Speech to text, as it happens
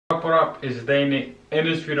What up is Dane. In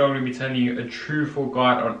this video I'm going to be telling you a truthful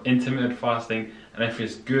guide on intermittent fasting and if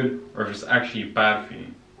it's good or if it's actually bad for you.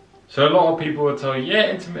 So a lot of people will tell you,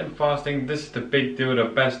 yeah, intermittent fasting, this is the big deal, the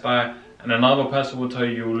best diet, and another person will tell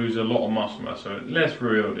you you'll lose a lot of muscle mass. So let's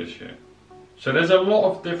reveal this here. So there's a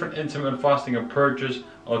lot of different intermittent fasting approaches,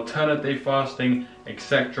 alternate day fasting,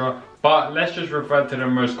 etc. But let's just refer to the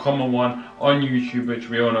most common one on YouTube, which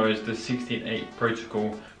we all know is the 16-8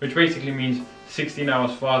 protocol, which basically means 16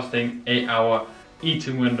 hours fasting, 8-hour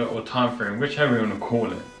eating window or time frame, whichever you want to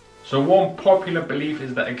call it. So one popular belief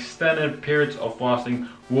is that extended periods of fasting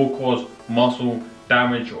will cause muscle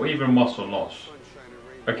damage or even muscle loss.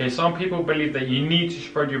 Okay, some people believe that you need to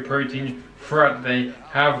spread your protein throughout the day,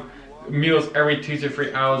 have meals every 2 to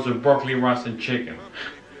 3 hours with broccoli, rice and chicken.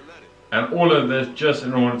 And all of this just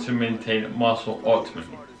in order to maintain muscle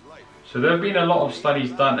optimally. So there have been a lot of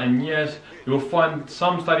studies done, and yes, you'll find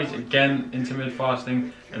some studies against intermittent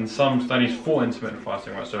fasting and some studies for intermittent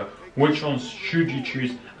fasting, right? So which ones should you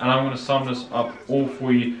choose? And I'm going to sum this up all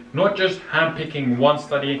for you. Not just handpicking one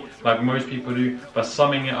study like most people do, but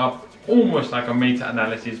summing it up almost like a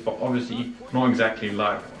meta-analysis, but obviously not exactly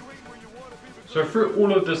live. So through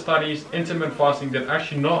all of the studies, intermittent fasting did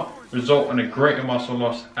actually not result in a greater muscle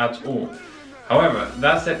loss at all. However,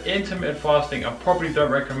 that said, intermittent fasting, I probably don't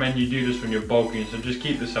recommend you do this when you're bulking, so just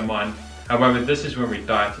keep this in mind. However, this is when we're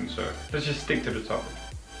dieting, so let's just stick to the topic.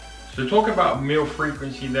 So talk about meal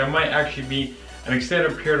frequency, there might actually be an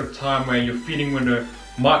extended period of time where your feeding window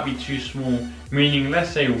might be too small, meaning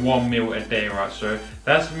let's say 1 meal a day, right? So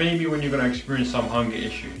that's maybe when you're going to experience some hunger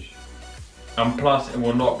issues. And plus, it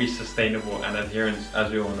will not be sustainable, and adherence,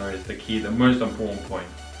 as we all know, is the key, the most important point.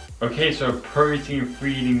 Okay, so protein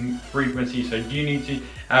feeding frequency. So do you need to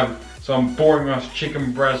have some boring ass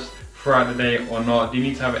chicken breast throughout the day or not? Do you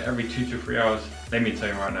need to have it every 2 to 3 hours? Let me tell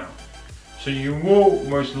you right now. So you will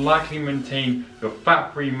most likely maintain your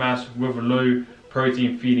fat-free mass with low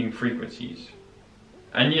protein feeding frequencies.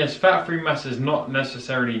 And yes, fat-free mass is not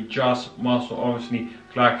necessarily just muscle, obviously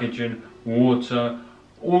glycogen, water,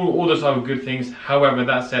 all those other good things. However,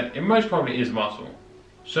 that said, it most probably is muscle.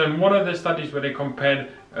 So in one of the studies where they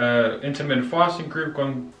compared intermittent fasting group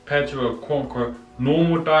compared to a quote-unquote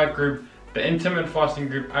normal diet group, the intermittent fasting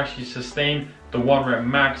group actually sustained the 1 rep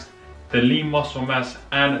max, the lean muscle mass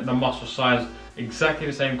and the muscle size exactly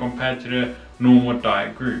the same compared to the normal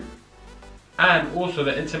diet group. And also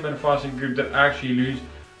the intermittent fasting group that actually lose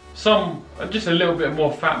just a little bit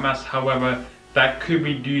more fat mass. However, that could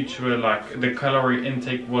be due to like the calorie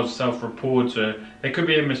intake was self-reported, so there could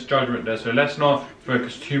be a misjudgment there. So let's not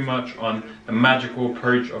focus too much on the magical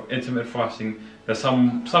approach of intermittent fasting that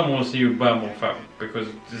some will see you burn more fat, because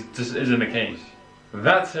this isn't the case.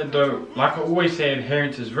 That said though, like I always say,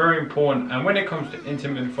 adherence is very important, and when it comes to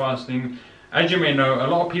intermittent fasting, as you may know, a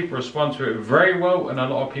lot of people respond to it very well and a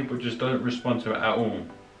lot of people just don't respond to it at all.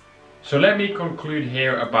 So let me conclude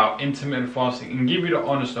here about intermittent fasting and give you the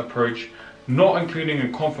honest approach, not including a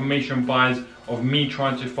confirmation bias of me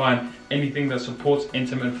trying to find anything that supports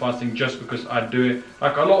intermittent fasting just because I do it,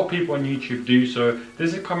 like a lot of people on YouTube do. So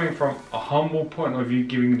this is coming from a humble point of view,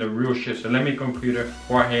 giving the real shit. So let me conclude it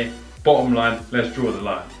right here. Bottom line, let's draw the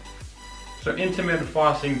line. So intermittent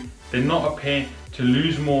fasting did not appear to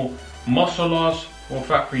lose more muscle loss or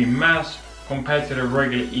fat-free mass compared to the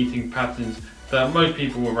regular eating patterns that most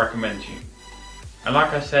people will recommend to you. And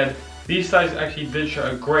like I said, these studies actually did show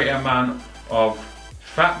a great amount of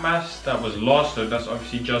fat mass that was lost, so that's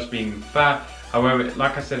obviously just being fat. However,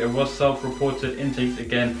 like I said, it was self-reported intakes.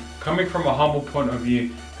 Again, coming from a humble point of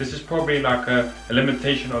view, this is probably like a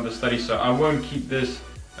limitation of the study, so I won't keep this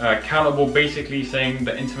accountable, basically saying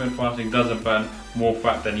that intermittent fasting doesn't burn more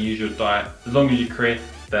fat than the usual diet, as long as you create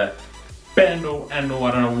the end-all,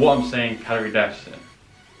 I don't know what I'm saying, calorie deficit.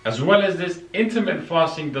 As well as this, intermittent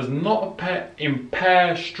fasting does not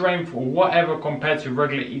impair strength or whatever compared to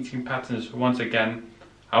regular eating patterns once again.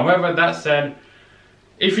 However, that said,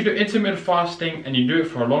 if you do intermittent fasting and you do it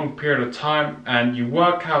for a long period of time and you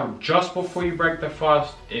work out just before you break the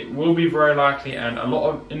fast, it will be very likely, and a lot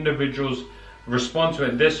of individuals respond to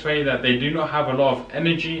it this way, that they do not have a lot of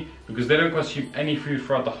energy because they don't consume any food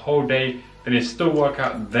throughout the whole day, then they still work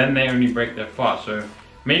out, then they only break their fast. So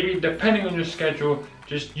maybe depending on your schedule,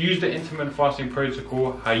 just use the intermittent fasting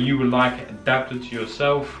protocol how you would like it, adapt it to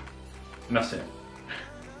yourself, and that's it.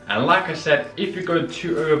 And like I said, if you go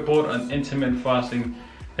too overboard on intermittent fasting,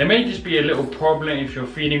 there may just be a little problem if your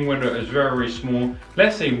feeding window is very, very small.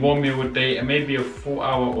 Let's say 1 meal a day and maybe a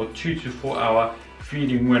 4-hour or 2 to 4 hour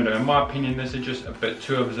feeding window. In my opinion, this is just a bit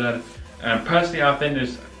too absurd. And personally, I think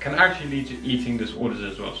this can actually lead to eating disorders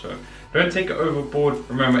as well. So don't take it overboard.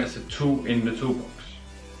 Remember, it's a tool in the toolbox.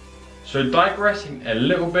 So digressing a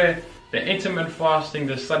little bit, the intermittent fasting,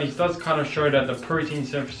 the studies does kind of show that the protein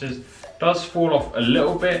synthesis does fall off a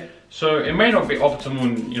little bit. So it may not be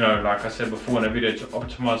optimal, you know, like I said before in the video, to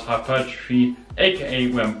optimize hypertrophy,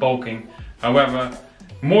 aka when bulking. However,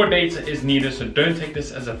 more data is needed, so don't take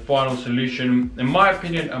this as a final solution. In my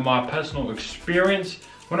opinion and my personal experience,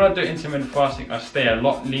 when I do intermittent fasting, I stay a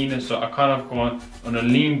lot leaner, so I kind of go on a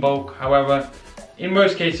lean bulk. However, in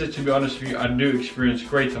most cases, to be honest with you, I do experience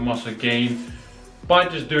greater muscle gain by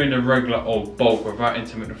just doing the regular old bulk without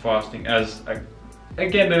intermittent fasting, as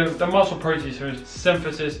again, the muscle protein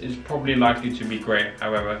synthesis is probably likely to be great.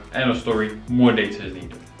 However, end of story, more data is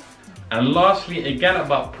needed. And lastly, again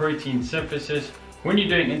about protein synthesis, when you're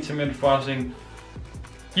doing intermittent fasting,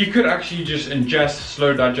 you could actually just ingest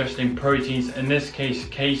slow digesting proteins, in this case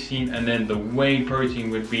casein, and then the whey protein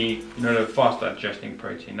would be, you know, the fast digesting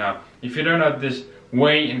protein. Now, if you don't have this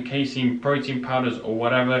whey and casein protein powders or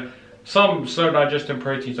whatever, some slow digesting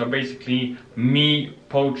proteins are basically meat,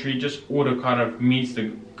 poultry, just all the kind of meats,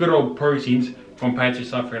 the good old proteins, compared to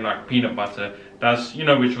something like peanut butter. That's, you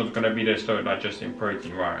know, which one's going to be the slow digesting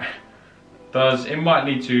protein, right? It might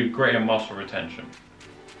lead to greater muscle retention.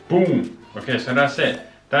 Boom. Okay, so that's it.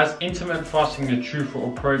 That's intermittent fasting, the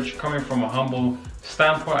truthful approach, coming from a humble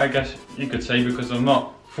standpoint, I guess you could say, because I'm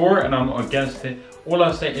not for it and I'm not against it. All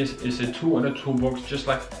I say is it's a tool in the toolbox, just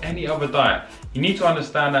like any other diet. You need to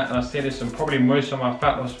understand that, and I say this in probably most of my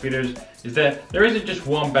fat loss videos, is that there isn't just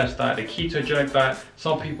one best diet. The ketogenic diet,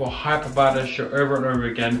 some people hype about that shit over and over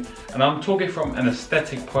again, and I'm talking from an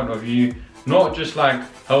aesthetic point of view, not just like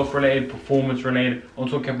health related, performance related. I'm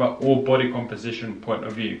talking about all body composition point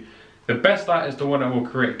of view. The best diet is the one that will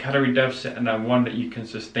create calorie deficit and that one that you can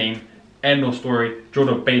sustain. End of story. Draw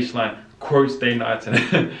the baseline. Quotes Dane,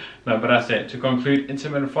 Knighton. No, but that's it. To conclude,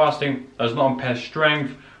 intermittent fasting does not impair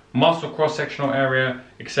strength, muscle cross-sectional area,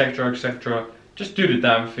 etc, etc. Just do the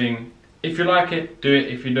damn thing. If you like it, do it.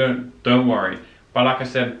 If you don't worry. But like I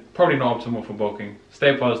said, probably not optimal for bulking.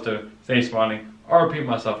 Stay positive, stay smiling. I repeat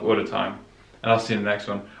myself all the time. And I'll see you in the next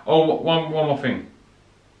one. Oh, one more thing.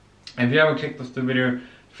 If you haven't clicked off the video,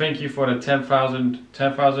 thank you for the 10,000,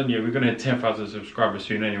 yeah, we're gonna hit 10,000 subscribers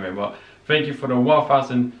soon anyway, but thank you for the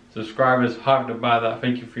 1,000 subscribers, hyped about that.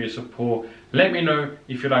 Thank you for your support. Let me know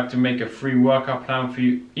if you'd like to make a free workout plan for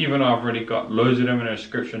you, even though I've already got loads of them in the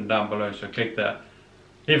description down below, so click that.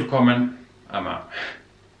 Leave a comment, I'm out.